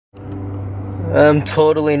I'm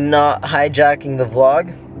totally not hijacking the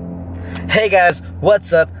vlog. Hey guys,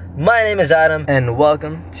 what's up? My name is Adam and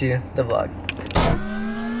welcome to the vlog.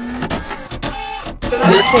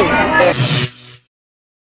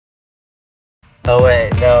 Oh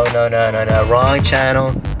wait, no, wrong channel.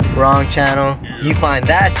 You find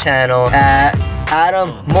that channel at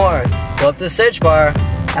Adam Moore. Go up the search bar,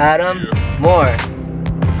 Adam Moore.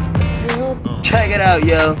 Check it out,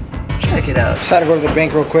 yo. Check it out. Just had to go to the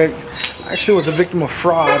bank real quick. I actually was a victim of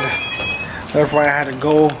fraud. Therefore, I had to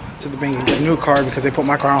go to the bank and get a new card because they put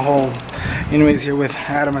my car on hold. Anyways, here with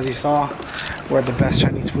Adam, as you saw, we're at the best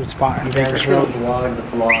Chinese food spot in Bakersfield. The vlog.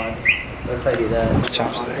 What if I do that?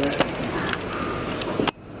 Chopsticks.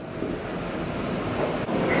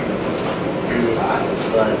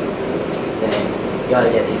 But dang, you gotta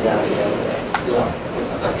get these out, yo.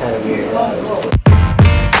 That's kind of weird.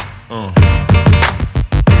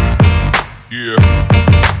 Yeah.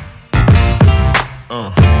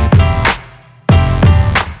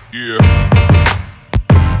 Yeah.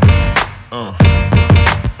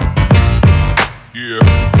 Yeah.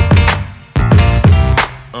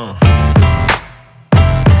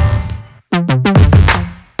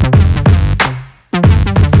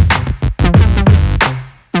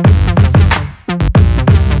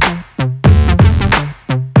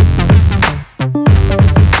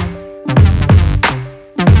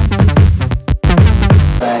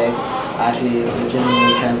 Actually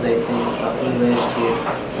legitimately translate things from English to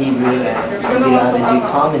Hebrew, and you either do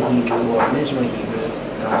common Hebrew or original Hebrew.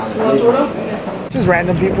 Just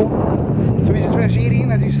random people. So we just finished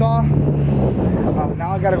eating, as you saw.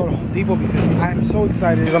 Now I gotta go to Home Depot because I'm so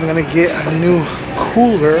excited because I'm gonna get a new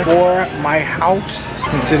cooler for my house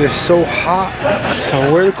since it is so hot.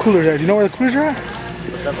 So where are the coolers at? Do you know where the coolers are at?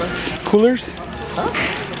 What's up, man? Coolers? Huh?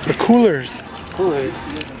 The coolers. Coolers?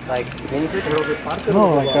 Like mini fridge?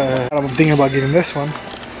 No, like I'm thinking about getting this one.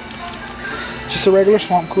 Just a regular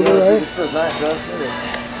swamp cooler, right? This was nice, bro.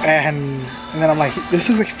 And then I'm like, this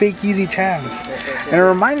looks like fake Yeezy Tans. And it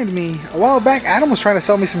reminded me, a while back, Adam was trying to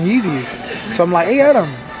sell me some Yeezys. So I'm like, hey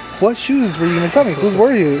Adam, what shoes were you gonna sell me? Whose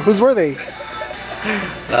were you? Whose were they?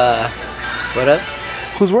 What up?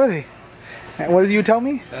 Whose were they? And what did you tell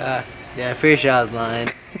me? Yeah, pretty sure I was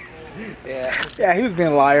lying. Yeah, he was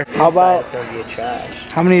being a liar. How about, it's gonna be a trash.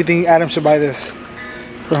 how many do you think Adam should buy this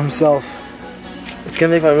for himself? It's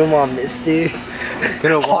gonna make my room all misty.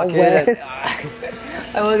 Gonna walk in and,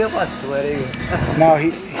 I woke up all sweating. No,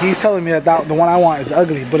 he's telling me that the one I want is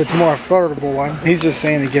ugly, but it's a more affordable one. He's just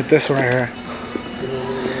saying to get this one right here.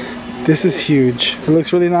 This is huge. It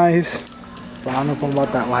looks really nice, but I don't know if I'm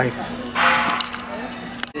about that life.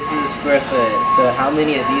 This is a square foot, so how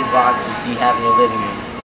many of these boxes do you have in your living room?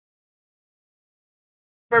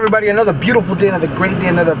 Everybody, another beautiful day, another great day,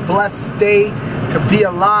 another blessed day to be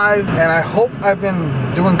alive, and I hope I've been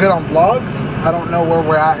doing good on vlogs. I don't know where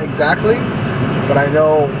we're at exactly, but I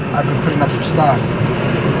know I've been putting up some stuff.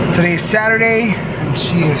 Today's Saturday, and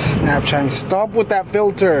she is Snapchatting. Stop with that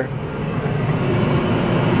filter.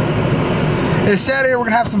 It's Saturday, we're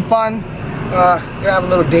gonna have some fun. Gonna have a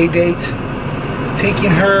little day date.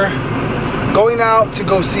 Taking her, going out to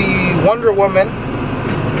go see Wonder Woman.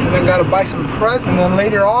 And then gotta buy some presents. And then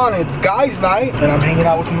later on, it's guys' night. And I'm hanging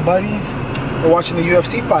out with some buddies. We're watching the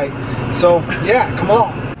UFC fight. So, yeah, come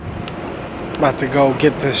along. About to go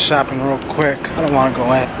get this shopping real quick. I don't want to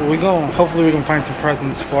go in. But we go. Hopefully we can find some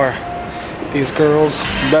presents for these girls.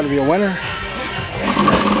 You better be a winner.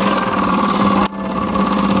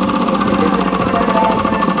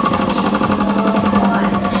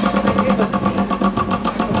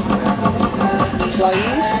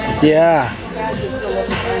 Yeah.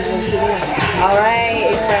 Alright,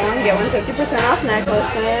 it's buy one, get one 50% off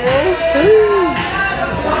necklaces.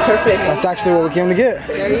 That's perfect. That's actually what we came to get.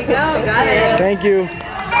 There you go, got it. Thank you.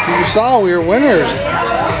 You saw we were winners.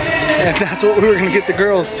 And that's what we were gonna get the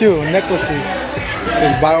girls too, necklaces. It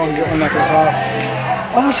says buy one, get one necklace off.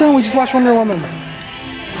 Oh, son, we just watched Wonder Woman.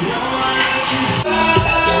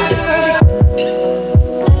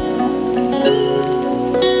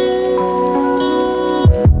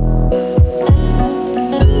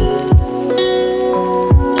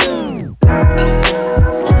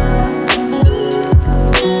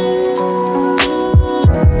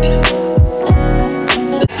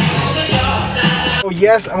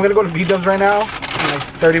 Yes, I'm gonna go to B-Dubs right now in like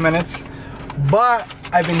 30 minutes. But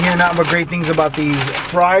I've been hearing nothing but great things about these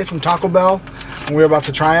fries from Taco Bell, and we're about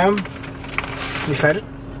to try them. You excited?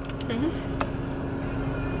 Mm-hmm.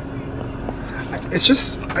 It's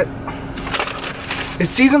just, it's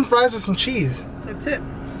seasoned fries with some cheese. That's it.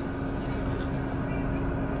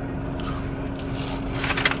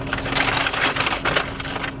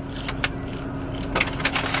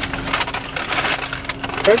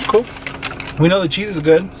 That's cool. We know the cheese is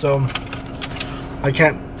good, so I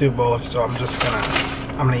can't do both. So I'm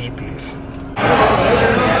gonna eat these.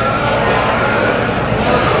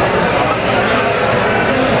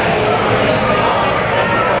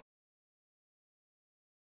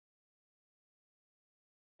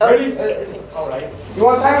 Ready? Alright. You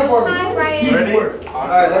want time for me? Ready?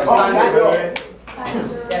 Alright, let's go.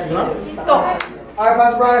 Let's go. Alright,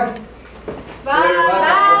 Pastor Brian.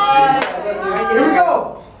 Bye. Here we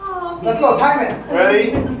go. Let's go. Time it.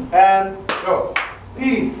 Ready? And go.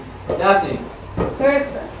 Petey. Daphne.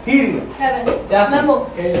 Clarissa. Petey. Kevin. Daphne. Memo.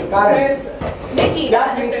 Got it. Clarissa. Mickey.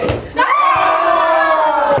 Daphne. No!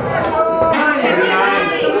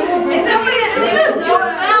 It's somebody that didn't know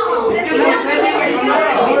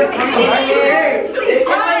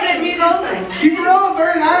Keep it on,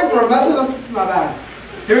 39 for him. That's not bad.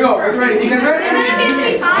 Here we go. Are you ready? You guys ready?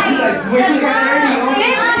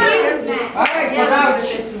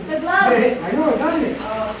 Good luck. I know, I got it.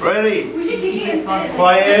 Ready? We should kick it.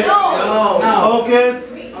 Quiet. No. Focus.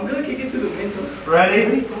 I'm gonna kick it to the window.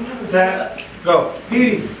 Ready? Set. Go.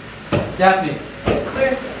 Petey. Daphne.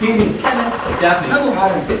 Clarissa. Petey. Kevin. Daphne.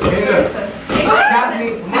 Adam. Clarissa. Daphne.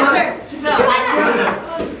 Esther. Giselle.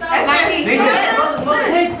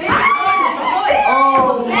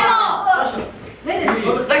 Oh.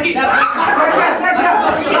 Lucky.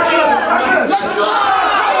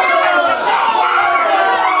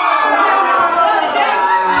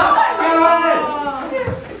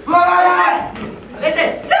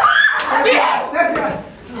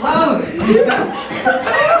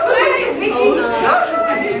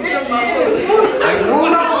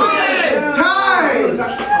 Time!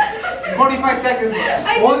 45 seconds.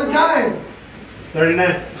 What was the time? 39.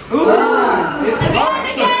 Let's move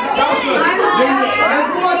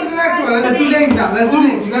on to the next one. Let's do names now. Let's do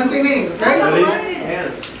names. You gotta say names, okay? Ready?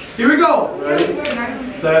 Here we go. Ready?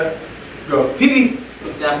 Set. Go. Petey.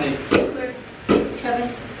 Daphne.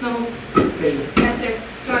 Kevin. Memo. Pedro. Esther.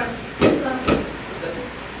 John.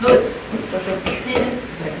 Louis. Nathan.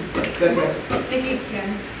 Cesar. Vicky.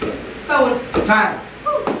 Saul. Time.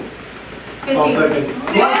 12 seconds.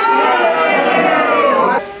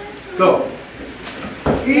 Go.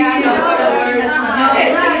 Yeah, I know.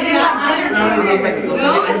 No, it's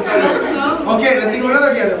supposed to go. Okay, let's think of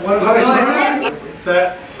another together.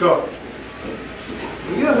 Set. Go.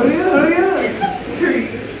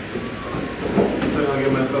 Still gonna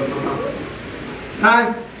get messed up somehow.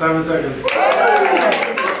 Time. 7 seconds.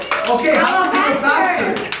 Okay, how long do you faster?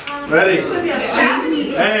 Ready?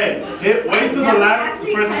 Hey, wait till the last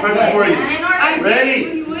person right before you. Ready?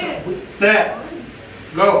 Set.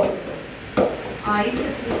 Go.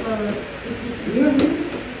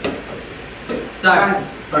 Time.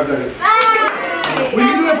 5 seconds. We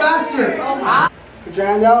can do it faster. Put your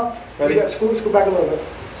hand out. Ready? Scoot back a little bit.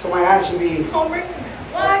 So my hand should be.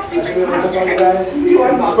 I should be able to touch on you guys.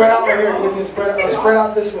 Spread out right here. With you. Spread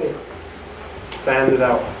out this way. Fan it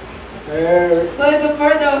out. There. The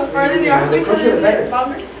further the arm Push it better.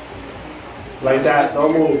 Like that.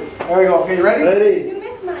 Don't move. There we go. Okay, you ready? Ready?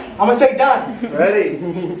 missed mine. I'm gonna say done. Ready?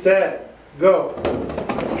 Set. Go.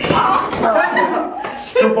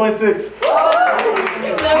 2.6.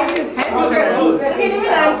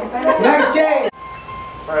 Next game.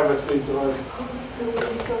 Sorry if I squeezed too hard.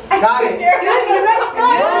 Got it. Yeah.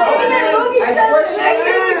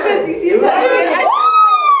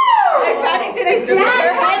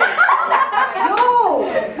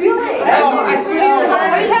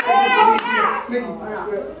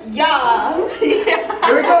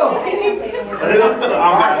 Here we go.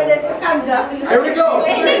 I'm done. Here we go.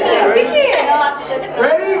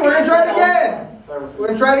 Ready? We're gonna try it again. We're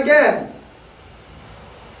gonna try it again.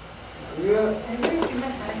 It's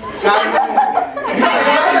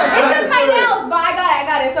just my nails, but I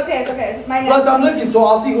got it. It's okay. It's my nails. Plus, I'm looking, so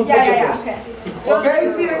I'll see who touches it first. Okay. Okay?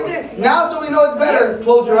 Now, so we know it's better,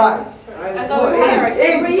 close your eyes. I thought we had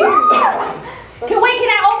Can I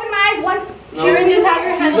open my eyes once? No. You just have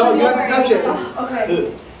your hands. No, you have to touch it.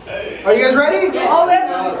 Okay. Are you guys ready?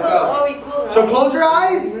 Oh, we close. So close your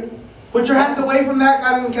eyes. Put your hands away from that,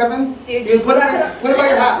 Adam and Kevin. Dude, You put it by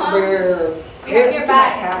your hat. By your hip. Your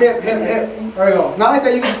back. Hip. There we go. Not like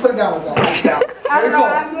that. You can just put it down like that. There we go.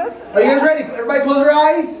 Are you guys ready? Everybody close your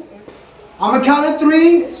eyes. I'm going to count at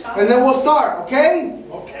 3, and then we'll start, okay?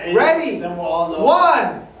 Okay. Ready? Then we'll all know.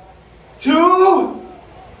 1, 2,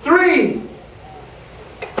 3.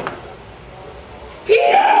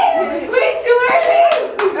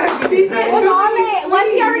 Once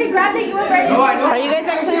he already grabbed it, you were ready. No, I know. Are you guys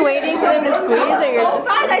actually waiting for them to squeeze, or you're just...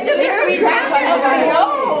 I just squeezed I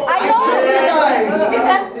know. Guys.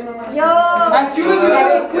 Yo. As soon as you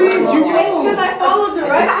get it squeezed, Nice, you It's because I followed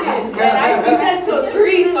directions. And he said so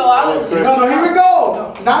 3, so I was. So here we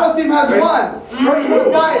go. Nano's team has 1. First one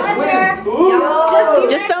to 5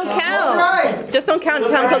 wins. Just don't count. Nice. Just don't count.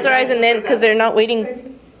 Just have them close their eyes and then, because they're not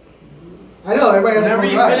waiting. I know, everybody has to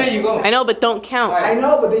close their eyes. You go. I know, but don't count. I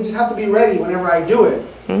know, but they just have to be ready whenever I do it.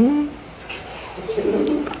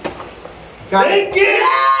 Got it? Take it!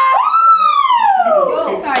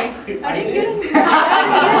 Oh, sorry. I didn't get it.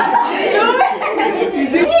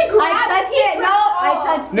 I touched it. No, I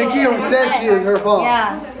touched it. Nikki said she is her fault.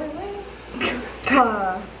 Yeah.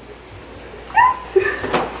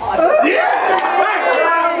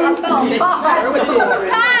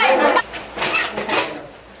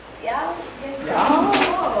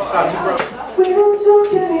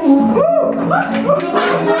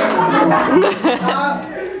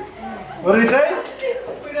 What did he say?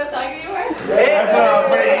 We're not talking anymore? That's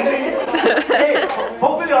very easy. Hey,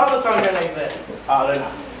 hopefully all the songs are like that. Oh, they're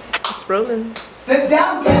not. It's rolling. Sit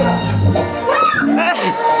down, Kayla.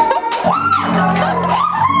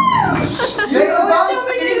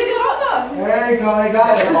 There you go, I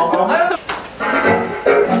got it.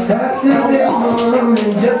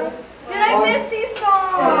 Did I miss these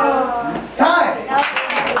songs? Time.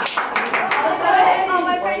 Oh,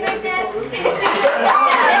 my brain like that.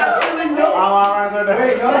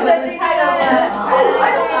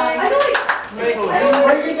 Wait, no,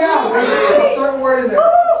 break it down. There's a certain word in there.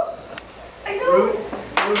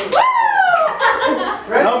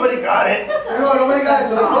 Ready? Nobody got it. No, nobody got it,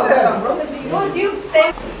 so let's go down. What's you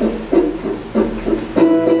say?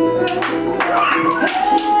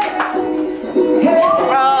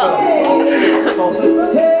 Soul Sister?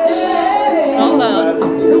 Hold on.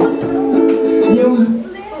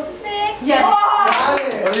 Yes. Got it.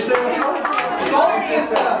 What did he say? Soul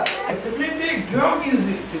Sister. Big girl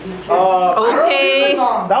music. Okay.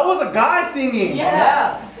 That was a guy singing.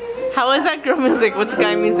 Yeah. How is that girl music? What's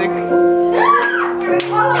guy music? Got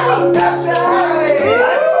it.